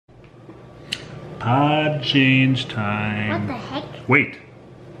Pod change time. What the heck? Wait.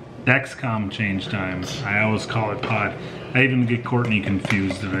 Dexcom change time. I always call it pod. I even get Courtney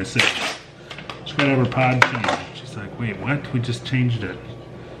confused and I say, she's gotta have her pod change. She's like, wait, what? We just changed it.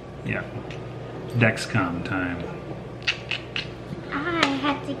 Yeah. Dexcom time. I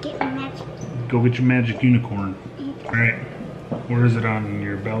have to get my magic. Go get your magic unicorn. Alright. Where is it on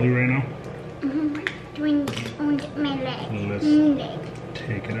your belly right now? Doing on my leg. Let's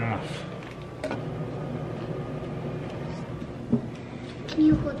take it off. Can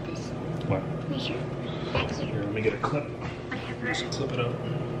you hold this? What? Make sure. Back here. Here, let me get a clip. Whatever. Just clip it up.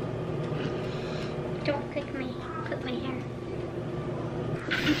 Don't clip my hair.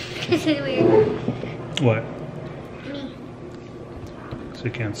 This is weird. What? Me. So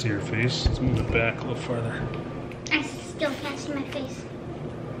you can't see your face? Let's move it back a little farther. I still can't see my face.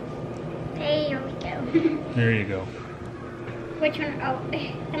 There we go. There you go. Which one? Oh,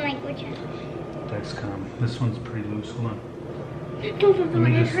 I'm like, which one? Dexcom. This one's pretty loose. Hold on. Don't Let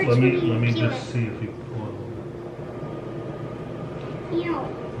me just let me just see if you pull it. Ew.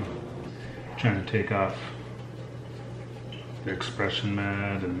 Trying to take off the expression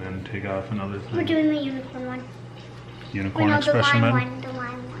med and then take off another thing. We're doing the unicorn one. Unicorn no, expression med? The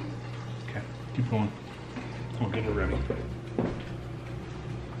lime one. Okay, keep going. We'll get it ready.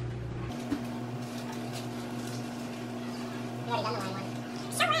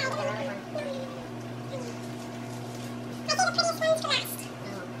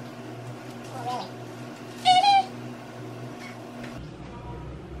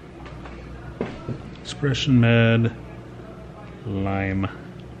 Expression med, lime.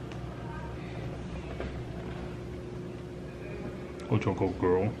 Go choco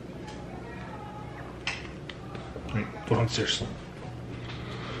girl. Right, go downstairs.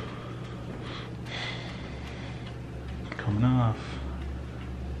 Coming off.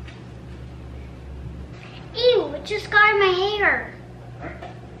 Ew, it just got in my hair.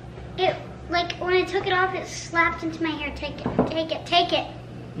 It, like, when I took it off, it slapped into my hair. Take it, take it, take it.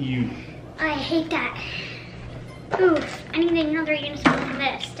 You. I hate that. Oof, I need another unicorn for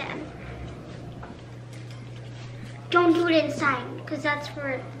this, Dad. Don't do it inside, because that's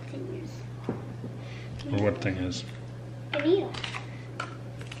where the thing is. Or what thing is? The needle.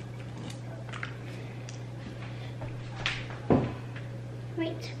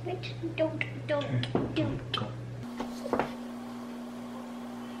 Wait, don't. Down.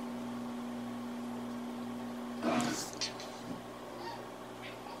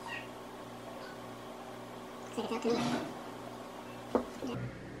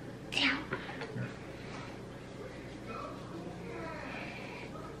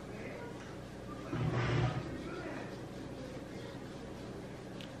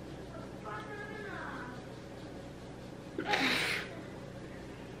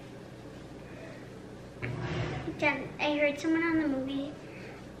 Dad, I heard someone on the movie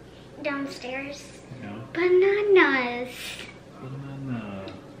downstairs. Yeah. Bananas. Banana.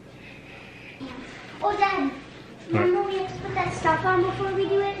 Oh, Dad, remember we have to put that stuff on before we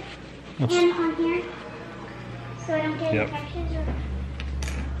do it? And on here? So I don't get infections?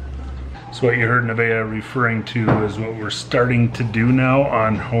 So what you heard Nevaeh referring to is what we're starting to do now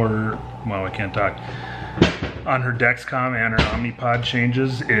on her, well, I can't talk, on her Dexcom and her Omnipod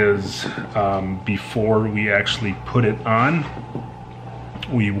changes is before we actually put it on,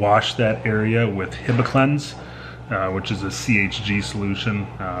 we wash that area with Hibiclens, which is a CHG solution.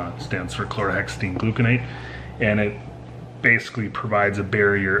 It stands for chlorhexidine gluconate, and it basically provides a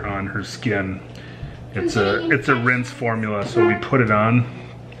barrier on her skin. It's a rinse formula, so we put it on.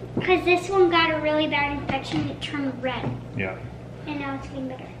 Because this one got a really bad infection, it turned red. Yeah. And now it's getting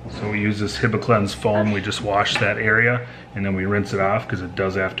better. So we use this Hibiclens foam, we just wash that area, and then we rinse it off, because it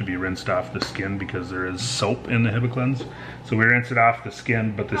does have to be rinsed off the skin because there is soap in the Hibiclens. So we rinse it off the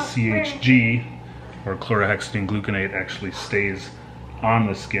skin, but the CHG, or chlorhexidine gluconate, actually stays on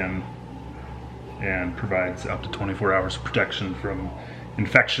the skin and provides up to 24 hours of protection from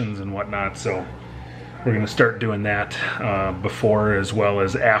infections and whatnot. So we're going to start doing that before as well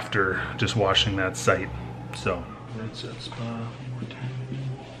as after just washing that site. So rinse that spot one more time.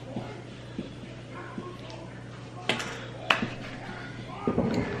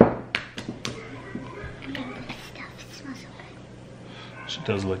 It smells so good. She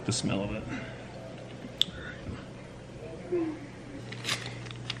does like the smell of it.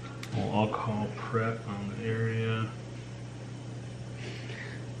 We'll alcohol prep on the area.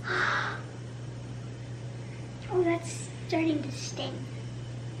 Oh, that's starting to sting.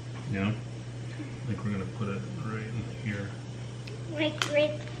 Yeah? I think we're gonna put it right in here. Like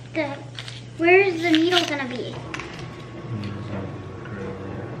right where's the needle gonna be?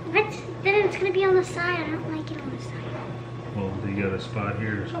 What? Then it's gonna be on the side. I don't like it on the side. Well, you got a spot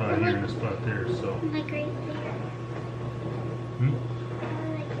here, a spot here, and a spot there, so. Like right there. Hmm?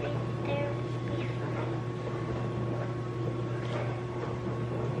 Like right there would be fine.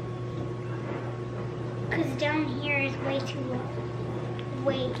 Because down here is way too low.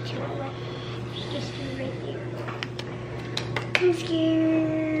 Way too low. Just be right there. I'm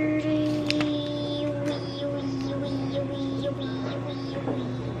scared.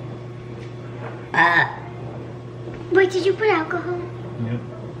 Wait, did you put alcohol? Yep.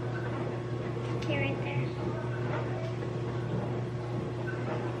 Okay, right there.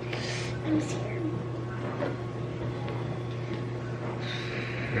 I'm scared.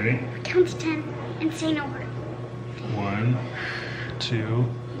 Ready? Count to 10 and say no word. 1, 2,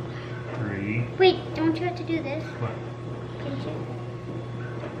 3. Wait, don't you have to do this? What? Didn't you?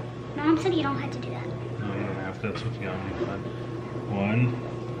 Mom said you don't have to do that. No, you don't have to. That's what the Omnipod. 1,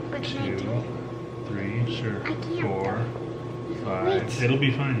 But can I do 2, it? 3, sure. I can't. 4, 5. Wait. It'll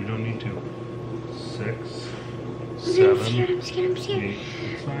be fine. You don't need to. 6, I'm 7, scared, I'm scared, I'm scared. 8.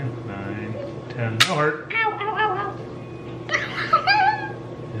 It's fine. 9, 10. No heart. Ow, ow, ow, ow.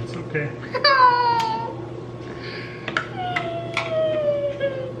 It's okay.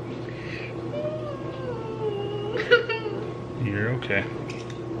 You're okay.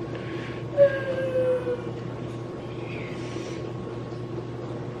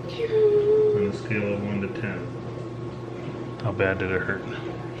 On a scale of 1 to 10, how bad did it hurt?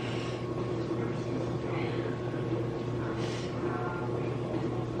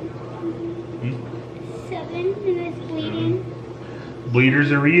 Hmm? 7 and it's bleeding.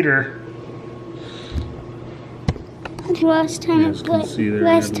 Bleeder's a reader. Last time You it just can see there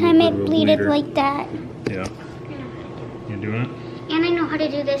last it had a time little it bit of a bleeded bleeder. like that. Yeah. You doing it? And I know how to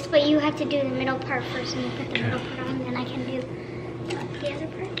do this, but you have to do the middle part first and you put the middle part on, then I can do the other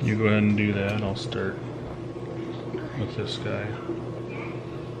part. You go ahead and do that. I'll start with this guy.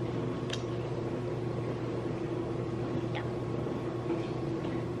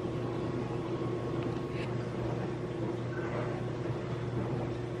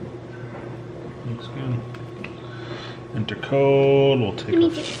 Looks good. Enter code. We'll take a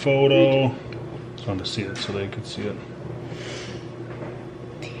photo. Just wanted to see it so they could see it.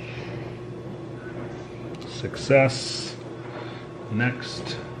 Success.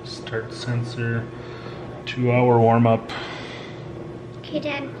 Next. Start sensor. 2-hour warm up. Okay,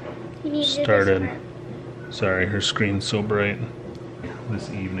 Dad. You need to do Started. this part. Sorry, her screen's so bright. This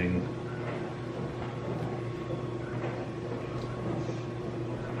evening.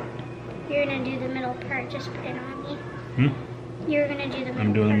 You're gonna do the middle part. Just put it on me. Hmm? You're gonna do the middle part.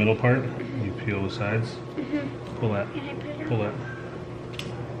 I'm doing the middle part. You peel the sides. Pull that. And I put it on. Pull that.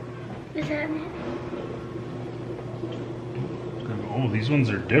 Is that it? Oh, these ones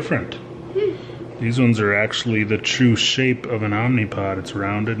are different. These ones are actually the true shape of an Omnipod. It's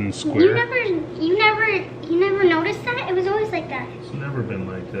rounded and square. You never noticed that? It was always like that. It's never been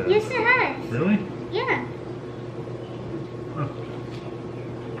like that. Yes, it has. Really? Yeah. Huh.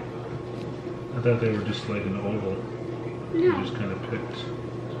 I thought they were just like an oval. No. You just kind of picked.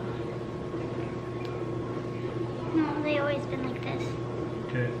 No, they always been like this.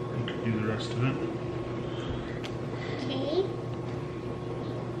 Okay, you can do the rest of it. Okay.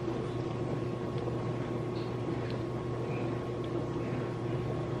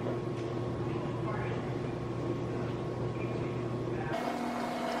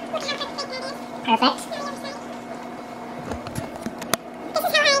 Perfect. This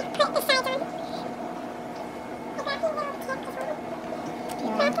is how I put the sides on.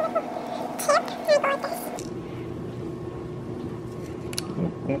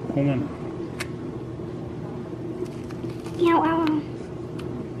 Oh, hold on. Ow, ow, ow.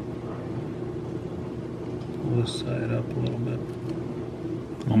 Pull this side up a little bit.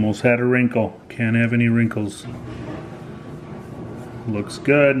 Almost had a wrinkle. Can't have any wrinkles. Looks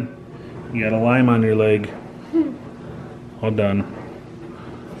good. You got a lime on your leg. All done.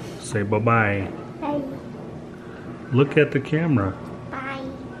 Say bye-bye. Bye. Look at the camera.